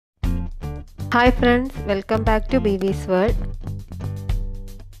Hi friends, welcome back to BV's World.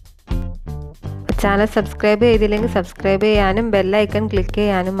 Channel subscribe ചെയ്തില്ലെങ്കിൽ subscribe ചെയ്യാനും bell icon click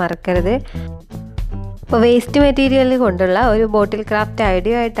ചെയ്യാനും മറക്കരുത്. അപ്പോൾ വേസ്റ്റ് മെറ്റീരിയൽ കൊണ്ടുള്ള ഒരു ബോട്ടിൽ ക്രാഫ്റ്റ്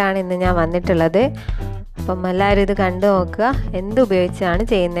ഐഡിയ ആയിട്ടാണ് ഇന്ന് ഞാൻ വന്നിട്ടുള്ളത്. അപ്പം എല്ലാവരും ഇത് കണ്ടു നോക്കുക, എന്ത് ഉപയോഗിച്ചാണ്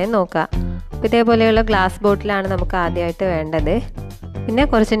ചെയ്യുന്നതെന്ന് നോക്കുക. അപ്പോൾ ഇതേപോലെയുള്ള ഗ്ലാസ് ബോട്ടിലാണ് നമുക്ക് ആദ്യമായിട്ട് വേണ്ടത്. പിന്നെ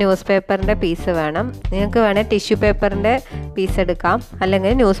കുറച്ച് ന്യൂസ് പേപ്പറിൻ്റെ പീസ് വേണം. നിങ്ങൾക്ക് വേണേൽ ടിഷ്യൂ പേപ്പറിൻ്റെ പീസ് എടുക്കാം,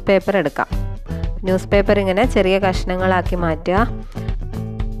 അല്ലെങ്കിൽ ന്യൂസ് പേപ്പർ എടുക്കാം. ന്യൂസ് പേപ്പർ ഇങ്ങനെ ചെറിയ കഷ്ണങ്ങളാക്കി മാറ്റുക.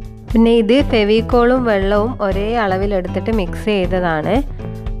 പിന്നെ ഇത് ഫെവിക്കോളും വെള്ളവും ഒരേ അളവിലെടുത്തിട്ട് മിക്സ് ചെയ്തതാണ്.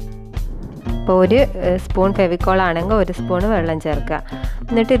 അപ്പോൾ ഒരു സ്പൂൺ ഫെവിക്കോൾ ആണെങ്കിൽ ഒരു സ്പൂൺ വെള്ളം ചേർക്കുക.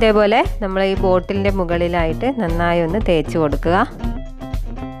 എന്നിട്ട് ഇതേപോലെ നമ്മൾ ഈ ബോട്ടിലിൻ്റെ മുകളിലായിട്ട് നന്നായി ഒന്ന് തേച്ച് കൊടുക്കുക.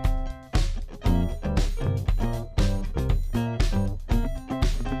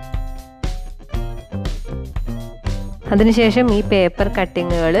 അതിനുശേഷം ഈ പേപ്പർ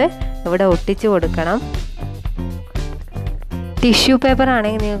കട്ടിങ്ങുകൾ ഇവിടെ ഒട്ടിച്ചു കൊടുക്കണം. ടിഷ്യൂ പേപ്പർ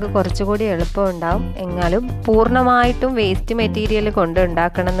ആണെങ്കിൽ നിങ്ങൾക്ക് കുറച്ചുകൂടി എളുപ്പമുണ്ടാവും. എന്നാലും പൂർണ്ണമായിട്ടും വേസ്റ്റ് മെറ്റീരിയൽ കൊണ്ട്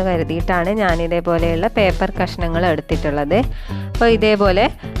ഉണ്ടാക്കണം എന്ന് കരുതിയിട്ടാണ് ഞാനിതേപോലെയുള്ള പേപ്പർ കഷ്ണങ്ങൾ എടുത്തിട്ടുള്ളത്. അപ്പോൾ ഇതേപോലെ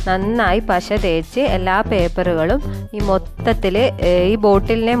നന്നായി പശ തേച്ച് എല്ലാ പേപ്പറുകളും ഈ മൊത്തത്തിൽ ഈ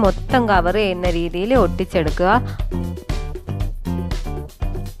ബോട്ടിലിനെ മൊത്തം കവർ ചെയ്യുന്ന രീതിയിൽ ഒട്ടിച്ചെടുക്കുക.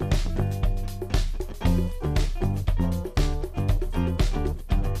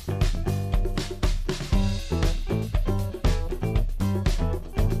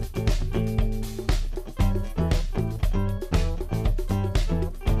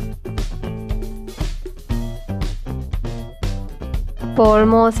 ഇപ്പോൾ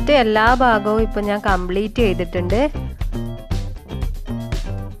ഓൾമോസ്റ്റ് എല്ലാ ഭാഗവും ഇപ്പം ഞാൻ കംപ്ലീറ്റ് ചെയ്തിട്ടുണ്ട്.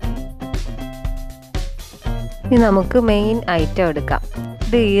 ഇനി നമുക്ക് മെയിൻ ഐറ്റം എടുക്കാം.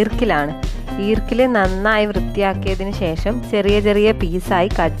 ഇത് ഈർക്കിലാണ്. ഈർക്കിൽ നന്നായി വൃത്തിയാക്കിയതിന് ശേഷം ചെറിയ ചെറിയ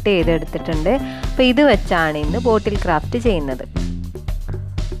പീസായി കട്ട് ചെയ്തെടുത്തിട്ടുണ്ട്. അപ്പോൾ ഇത് വെച്ചാണ് ഇന്ന് ബോട്ടിൽ ക്രാഫ്റ്റ് ചെയ്യുന്നത്.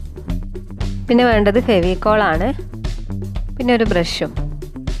 പിന്നെ വേണ്ടത് ഫെവിക്കോളാണ്, പിന്നെ ഒരു ബ്രഷും.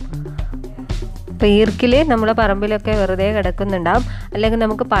 അപ്പോൾ ഈർക്കിൽ നമ്മുടെ പറമ്പിലൊക്കെ വെറുതെ കിടക്കുന്നുണ്ടാവും, അല്ലെങ്കിൽ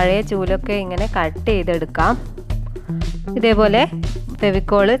നമുക്ക് പഴയ ചൂലൊക്കെ ഇങ്ങനെ കട്ട് ചെയ്തെടുക്കാം. ഇതേപോലെ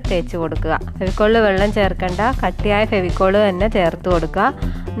ഫെവിക്കോള് തേച്ച് കൊടുക്കുക. ഫെവിക്കോളിൽ വെള്ളം ചേർക്കേണ്ട, കട്ടിയായ ഫെവിക്കോള് തന്നെ ചേർത്ത് കൊടുക്കുക.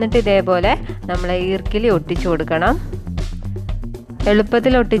 എന്നിട്ട് ഇതേപോലെ നമ്മൾ ഈർക്കിൽ ഒട്ടിച്ചു കൊടുക്കണം.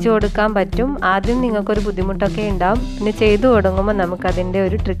 എളുപ്പത്തിൽ ഒട്ടിച്ചു കൊടുക്കാൻ പറ്റും. ആദ്യം നിങ്ങൾക്കൊരു ബുദ്ധിമുട്ടൊക്കെ ഉണ്ടാവും, പിന്നെ ചെയ്തു തുടങ്ങുമ്പോൾ നമുക്കതിൻ്റെ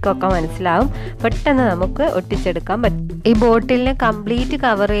ഒരു ട്രിക്കൊക്കെ മനസ്സിലാവും. പെട്ടെന്ന് നമുക്ക് ഒട്ടിച്ചെടുക്കാൻ പറ്റും. ഈ ബോട്ടിലിനെ കംപ്ലീറ്റ്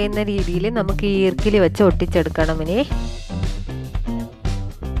കവർ ചെയ്യുന്ന രീതിയിൽ നമുക്ക് ഈ ഈർക്കിൽ വെച്ച് ഒട്ടിച്ചെടുക്കണം. ഇനി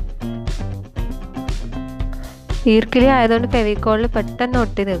ഈർക്കിലി ആയതുകൊണ്ട് ഫെവിക്കോളിൽ പെട്ടെന്ന്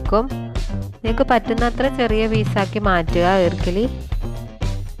ഒട്ടി നിൽക്കും. നിങ്ങൾക്ക് പറ്റുന്നത്ര ചെറിയ പീസാക്കി മാറ്റുക ഈർക്കിലി.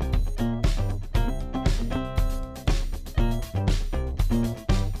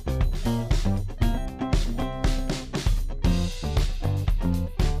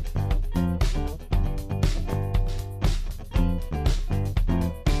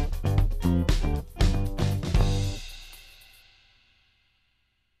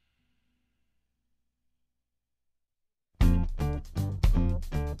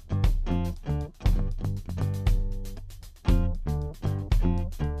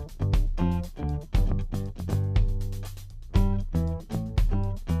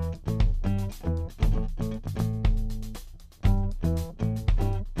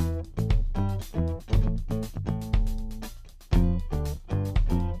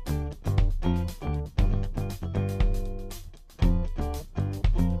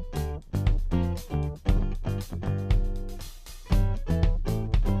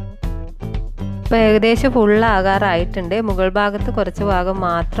 ഇപ്പോൾ ഏകദേശം ഫുള്ളാകാറായിട്ടുണ്ട്. മുകൾ ഭാഗത്ത് കുറച്ച് ഭാഗം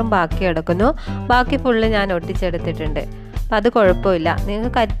മാത്രം ബാക്കി കിടക്കുന്നു. ബാക്കി ഫുള്ള് ഞാൻ ഒട്ടിച്ചെടുത്തിട്ടുണ്ട്. അപ്പം അത് കുഴപ്പമില്ല.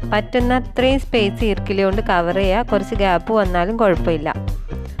 നിങ്ങൾക്ക് പറ്റുന്ന അത്രയും സ്പേസ് ഈർക്കിലി കൊണ്ട് കവർ ചെയ്യുക. കുറച്ച് ഗ്യാപ്പ് വന്നാലും കുഴപ്പമില്ല.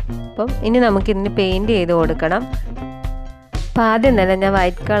 അപ്പം ഇനി നമുക്കിതിന് പെയിൻറ്റ് ചെയ്ത് കൊടുക്കണം. അപ്പം ആദ്യം തന്നെ ഞാൻ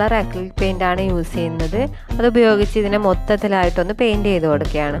വൈറ്റ് കളർ അക്രിലിക് പെയിൻ്റാണ് യൂസ് ചെയ്യുന്നത്. അതുപയോഗിച്ച് ഇതിനെ മൊത്തത്തിലായിട്ടൊന്ന് പെയിൻറ്റ് ചെയ്ത്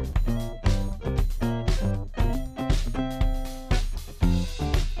കൊടുക്കുകയാണ്.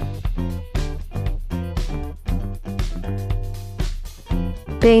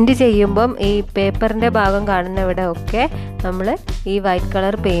 പെയിൻറ്റ് ചെയ്യുമ്പം ഈ പേപ്പറിൻ്റെ ഭാഗം കാണുന്ന ഇവിടെ ഒക്കെ നമ്മൾ ഈ വൈറ്റ്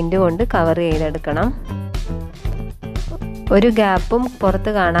കളർ പെയിൻറ്റ് കൊണ്ട് കവർ ചെയ്തെടുക്കണം. ഒരു ഗ്യാപ്പും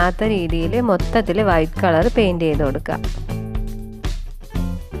പുറത്ത് കാണാത്ത രീതിയിൽ മൊത്തത്തിൽ വൈറ്റ് കളർ പെയിൻറ്റ് ചെയ്ത് കൊടുക്കുക.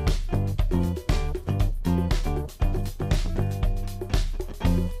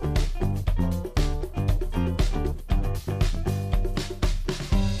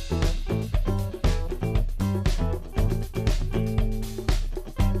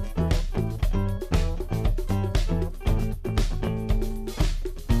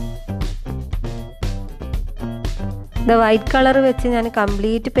 ഇത് വൈറ്റ് കളർ വെച്ച് ഞാൻ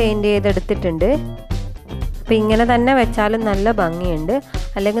കംപ്ലീറ്റ് പെയിൻറ് ചെയ്തെടുത്തിട്ടുണ്ട്. അപ്പോൾ ഇങ്ങനെ തന്നെ വെച്ചാലും നല്ല ഭംഗിയുണ്ട്.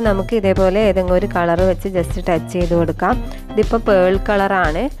 അല്ലെങ്കിൽ നമുക്ക് ഇതേപോലെ ഏതെങ്കിലും ഒരു കളർ വെച്ച് ജസ്റ്റ് ടച്ച് ചെയ്ത് കൊടുക്കാം. ഇതിപ്പോൾ പേൾ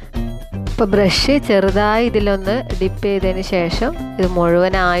കളറാണ്. ഇപ്പോൾ ബ്രഷ് ചെറുതായി ഇതിലൊന്ന് ഡിപ്പ് ചെയ്തതിന് ശേഷം ഇത്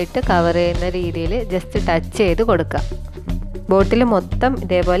മുഴുവനായിട്ട് കവർ ചെയ്യുന്ന രീതിയിൽ ജസ്റ്റ് ടച്ച് ചെയ്ത് കൊടുക്കാം. ബോട്ടിൽ മൊത്തം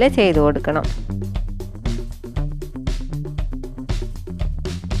ഇതേപോലെ ചെയ്ത് കൊടുക്കണം.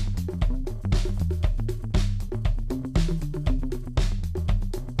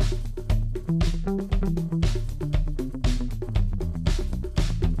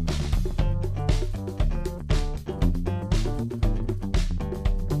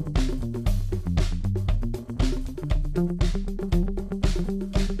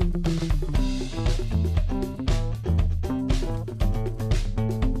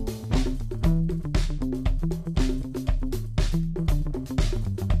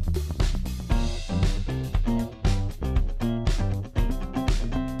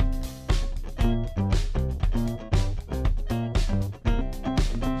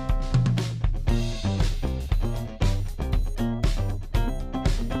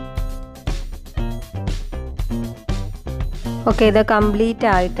 ഓക്കെ, ഇത് കംപ്ലീറ്റ്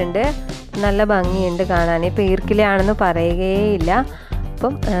ആയിട്ടുണ്ട്. നല്ല ഭംഗിയുണ്ട് കാണാൻ. ഇപ്പോൾ ഈർക്കിലാണെന്ന് പറയുകയില്ല.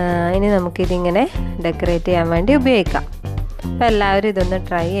 അപ്പം ഇനി നമുക്കിതിങ്ങനെ ഡെക്കറേറ്റ് ചെയ്യാൻ വേണ്ടി ഉപയോഗിക്കാം. അപ്പോൾ എല്ലാവരും ഇതൊന്ന്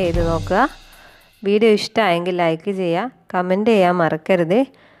ട്രൈ ചെയ്ത് നോക്കുക. വീഡിയോ ഇഷ്ടമായെങ്കിൽ ലൈക്ക് ചെയ്യുക, കമൻറ്റ് ചെയ്യാൻ മറക്കരുത്.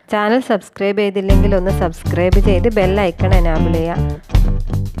 ചാനൽ സബ്സ്ക്രൈബ് ചെയ്തില്ലെങ്കിൽ ഒന്ന് സബ്സ്ക്രൈബ് ചെയ്ത് ബെൽ ഐക്കൺ എനാബിൾ ചെയ്യുക.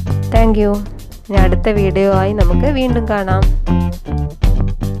 Thank you. ഇനി അടുത്ത വീഡിയോ ആയി നമുക്ക് വീണ്ടും കാണാം.